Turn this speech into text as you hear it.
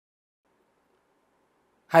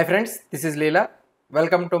Hi friends, this is Leela.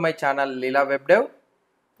 Welcome to my channel Leela WebDev.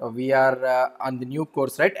 We are on the new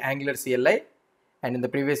course, right? Angular CLI. And in the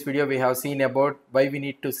previous video, we have seen about why we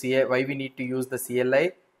need to use the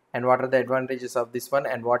CLI and what are the advantages of this one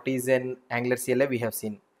and what is an Angular CLI we have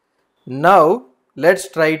seen. Now let's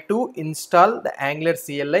try to install the Angular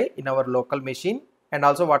CLI in our local machine and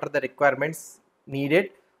also what are the requirements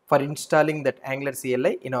needed for installing that Angular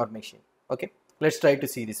CLI in our machine. Okay, let's try to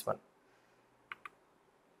see this one.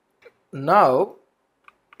 Now,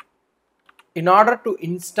 in order to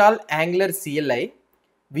install Angular CLI,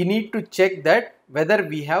 we need to check that whether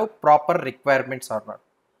we have proper requirements or not.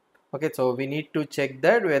 Okay, so we need to check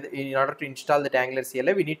that whether in order to install that Angular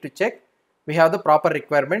CLI, we need to check we have the proper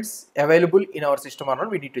requirements available in our system or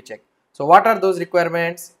not. We need to check. So, what are those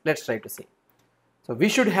requirements? Let's try to see. So, we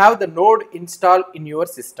should have the node installed in your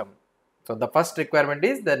system. So, the first requirement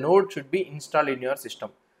is the node should be installed in your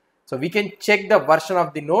system. So we can check the version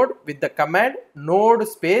of the node with the command node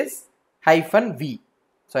space -v.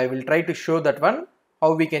 So I will try to show that one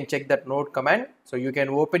how we can check that node command. So you can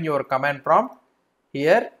open your command prompt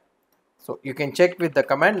here. So you can check with the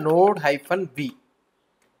command node -v.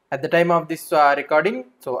 At the time of this recording,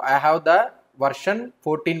 so I have the version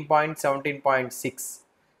 14.17.6.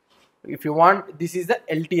 If you want, this is the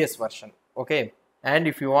LTS version. Okay, and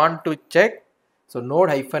if you want to check, so node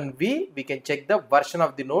 -v, we can check the version of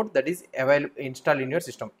the node that is installed in your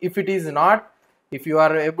system. If it is not, if you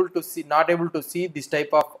are not able to see this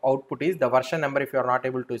type of output is the version number, if you are not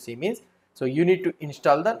able to see means, so you need to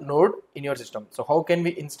install the node in your system. So how can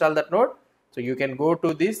we install that node? So you can go to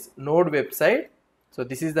this node website. So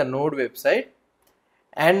this is the node website.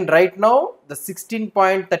 And right now the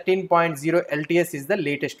 16.13.0 LTS is the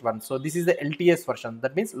latest one. So this is the LTS version,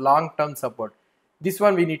 that means long-term support. This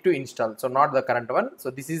one we need to install, so not the current one. So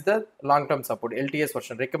this is the long-term support LTS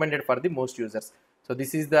version recommended for the most users. So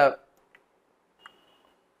this is the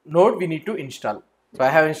node we need to install. So I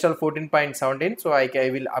have installed 14.17, so I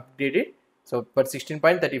will update it. So for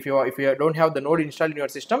 16.30, if you don't have the node installed in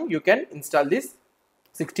your system, you can install this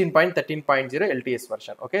 16.13.0 LTS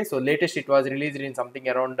version. Okay, so latest it was released in something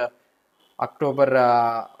around October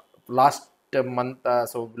last month.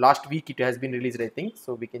 So last week it has been released, I think. So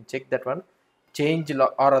we can check that one. Change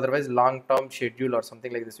or otherwise long-term schedule or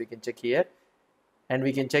something like this, we can check here, and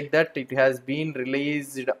we can check that it has been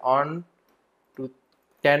released on to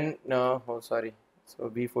 10 so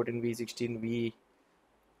v14 v16 v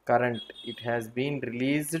current, it has been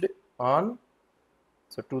released on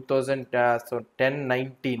so 2000 so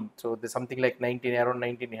 10/19, so there's something like 19, around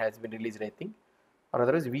 19 it has been released, I think, or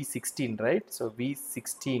otherwise v16, right? So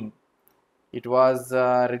v16 it was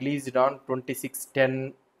released on 26/10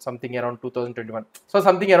 something around 2021. So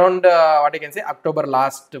something around what I can say October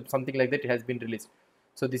last, something like that, it has been released.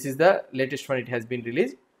 So this is the latest one, it has been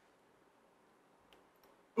released.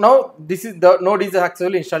 Now this is the node is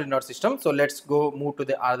actually installed in our system. So let's go move to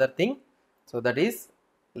the other thing. So that is,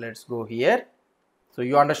 let's go here. So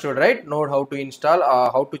you understood, right? Node, how to install,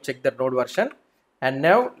 how to check the node version. And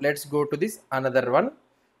now let's go to this another one.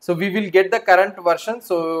 So we will get the current version.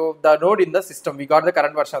 So the node in the system, we got the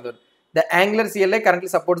current version of the The Angular CLI currently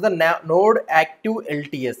supports the node active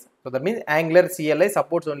LTS. So that means Angular CLI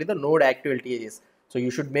supports only the node active LTS. So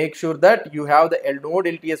you should make sure that you have the node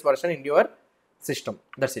LTS version in your system.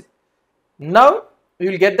 That's it. Now we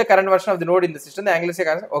will get the current version of the node in the system. The Angular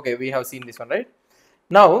CLI. Okay, we have seen this one, right?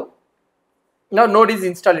 Now node is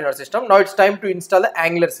installed in our system. Now it's time to install the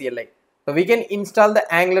Angular CLI. So we can install the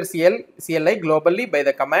Angular CLI globally by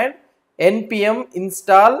the command npm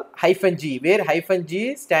install -g, where -g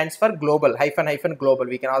stands for global, -- global.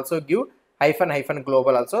 We can also give --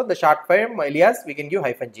 global also. The short form alias we can give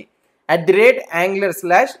 -g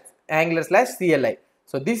 @angular/CLI.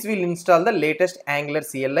 So this will install the latest Angular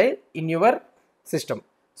CLI in your system.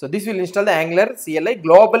 So this will install the Angular CLI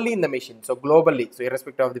globally in the machine. So globally, so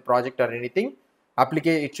irrespective of the project or anything,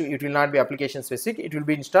 it will not be application specific. It will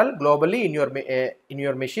be installed globally in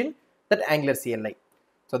your machine, that Angular CLI.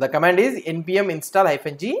 So the command is npm install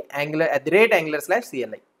 -g angular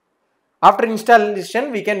 @angular/CLI. After installation,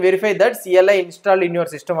 we can verify that CLI installed in your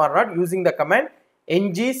system or not using the command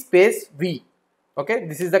ng space v. Okay,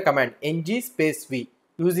 this is the command ng space v.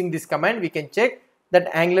 Using this command, we can check that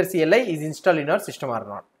Angular CLI is installed in our system or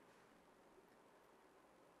not.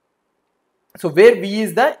 So where v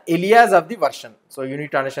is the alias of the version. So you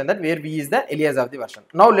need to understand that where v is the alias of the version.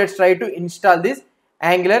 Now let's try to install this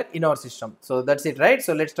Angular in our system. So that's it, right?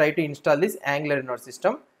 So let's try to install this Angular in our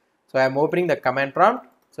system. So I am opening the command prompt.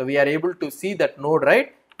 So we are able to see that node, right?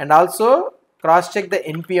 And also cross check the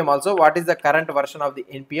npm also, what is the current version of the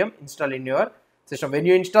npm installed in your system. When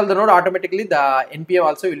you install the node, automatically the npm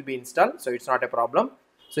also will be installed, so it's not a problem.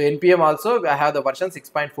 So npm also I have the version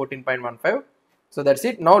 6.14.15. So that's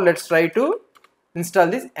it. Now let's try to install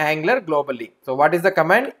this Angular globally. So what is the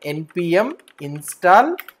command? Npm install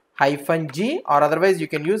 -g, or otherwise you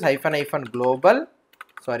can use -- global,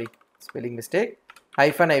 sorry, spelling mistake,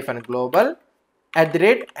 -- global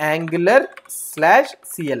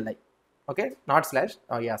 @Angular/CLI. Okay, not slash,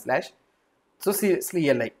 oh yeah, slash. So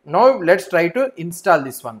CLI. Now let's try to install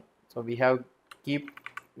this one. So we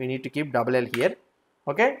need to keep double L here.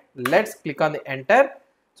 Okay, let's click on the enter.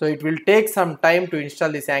 So it will take some time to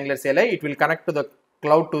install this Angular CLI. It will connect to the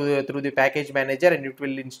cloud through the package manager, and it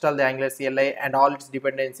will install the Angular CLI and all its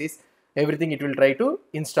dependencies, everything. It will try to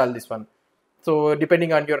install this one. So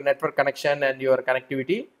depending on your network connection and your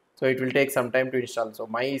connectivity, so it will take some time to install. So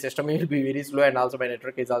my system will be very slow, and also my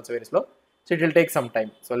network is also very slow. So it will take some time.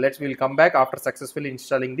 So we'll come back after successfully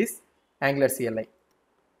installing this Angular CLI.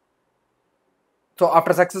 So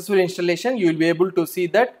after successful installation, you will be able to see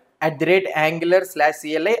that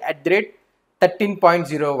 @Angular/CLI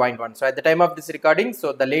 @13.0.1. So at the time of this recording, so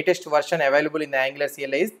the latest version available in the Angular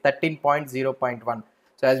CLI is 13.0.1.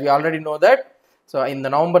 So as we already know that, so in the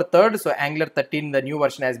November 3rd, so Angular 13, the new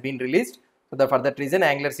version has been released. So for that reason,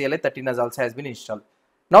 Angular CLI 13 has been installed.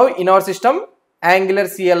 Now in our system, Angular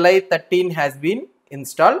CLI 13 has been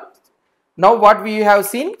installed. Now what we have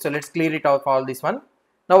seen, so let's clear it out all this one.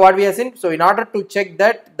 Now what we have seen, so in order to check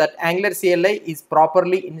that Angular CLI is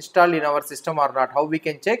properly installed in our system or not, how we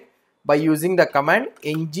can check? By using the command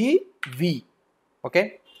ngv.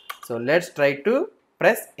 Okay, so let's try to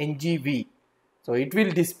press ngv. So it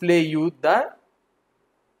will display you the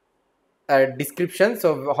description,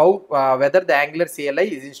 so how whether the Angular CLI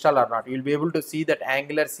is installed or not. You will be able to see that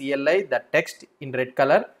Angular CLI, the text in red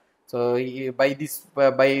color. So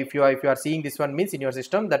if you are seeing this one, means in your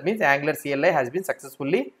system, that means Angular CLI has been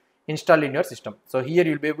successfully installed in your system. So here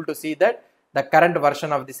you will be able to see that the current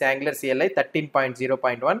version of this Angular CLI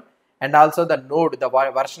 13.0.1, and also the node, the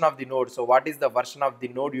version of the node. So what is the version of the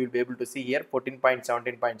node? You will be able to see here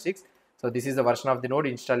 14.17.6. So this is the version of the node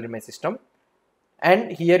installed in my system.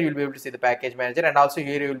 And here you will be able to see the package manager, and also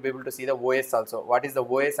here you will be able to see the OS also. What is the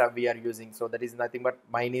OS we are using? So that is nothing but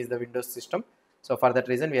mine is the Windows system. So for that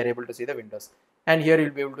reason, we are able to see the Windows. And here you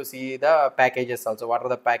will be able to see the packages also. What are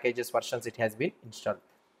the packages versions it has been installed?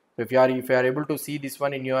 So if you are able to see this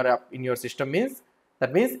one in your system,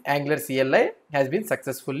 that means Angular CLI has been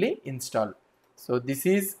successfully installed. So this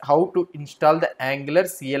is how to install the Angular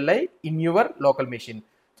CLI in your local machine.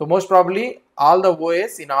 So most probably all the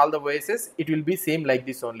OS, in all the OSs, it will be same like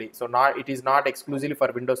this only. So it is not exclusively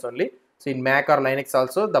for Windows only. So in Mac or Linux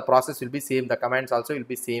also, the process will be same. The commands also will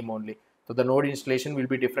be same only. So the node installation will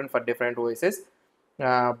be different for different OSs,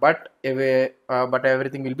 but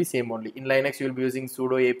everything will be same only. In Linux you will be using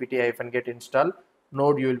sudo apt-get install.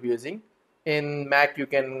 Node you will be using. In Mac you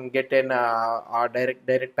can get an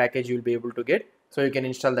direct package you will be able to get. So you can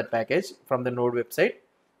install that package from the node website.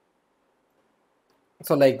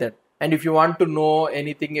 So like that. And if you want to know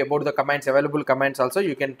anything about the commands, available commands also,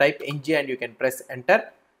 you can type ng and you can press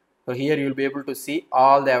enter. So here you will be able to see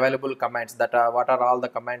all the available commands, that are what are all the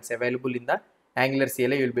commands available in the Angular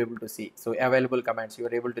CLI. You will be able to see. So available commands you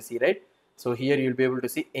are able to see, right? So here you will be able to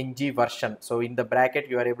see ng version. So in the bracket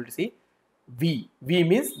you are able to see v. V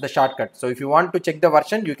means the shortcut. So if you want to check the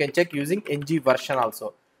version, you can check using ng version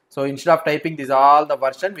also. So instead of typing this all the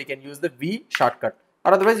version, we can use the v shortcut.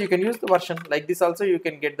 Or otherwise you can use the version like this also. You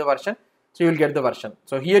can get the version. So you will get the version.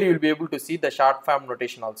 So here you will be able to see the short form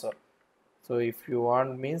notation also. So if you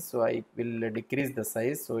want, means, so I will decrease the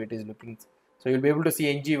size, so it is looking. So you will be able to see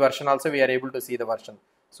ng version also. We are able to see the version.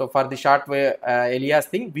 So for the short alias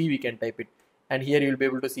thing, we can type it. And here you will be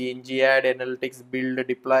able to see ng add, analytics, build,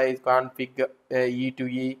 deploy, config, e to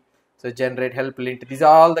e, so generate, help, lint. These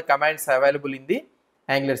are all the commands available in the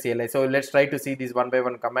Angular CLI. So let's try to see this one by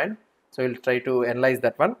one command. So we'll try to analyze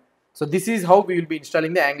that one. So this is how we will be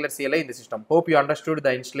installing the Angular CLI in the system. Hope you understood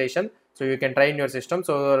the installation. So you can try in your system.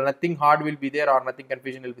 So nothing hard will be there or nothing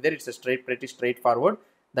confusion will be there. It's a pretty straightforward,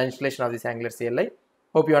 the installation of this Angular CLI.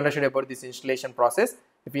 Hope you understood about this installation process.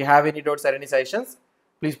 If you have any doubts or any suggestions,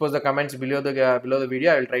 please post the comments below the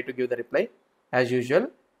video. I will try to give the reply as usual.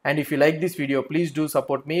 And if you like this video, please do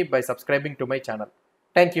support me by subscribing to my channel.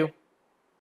 Thank you.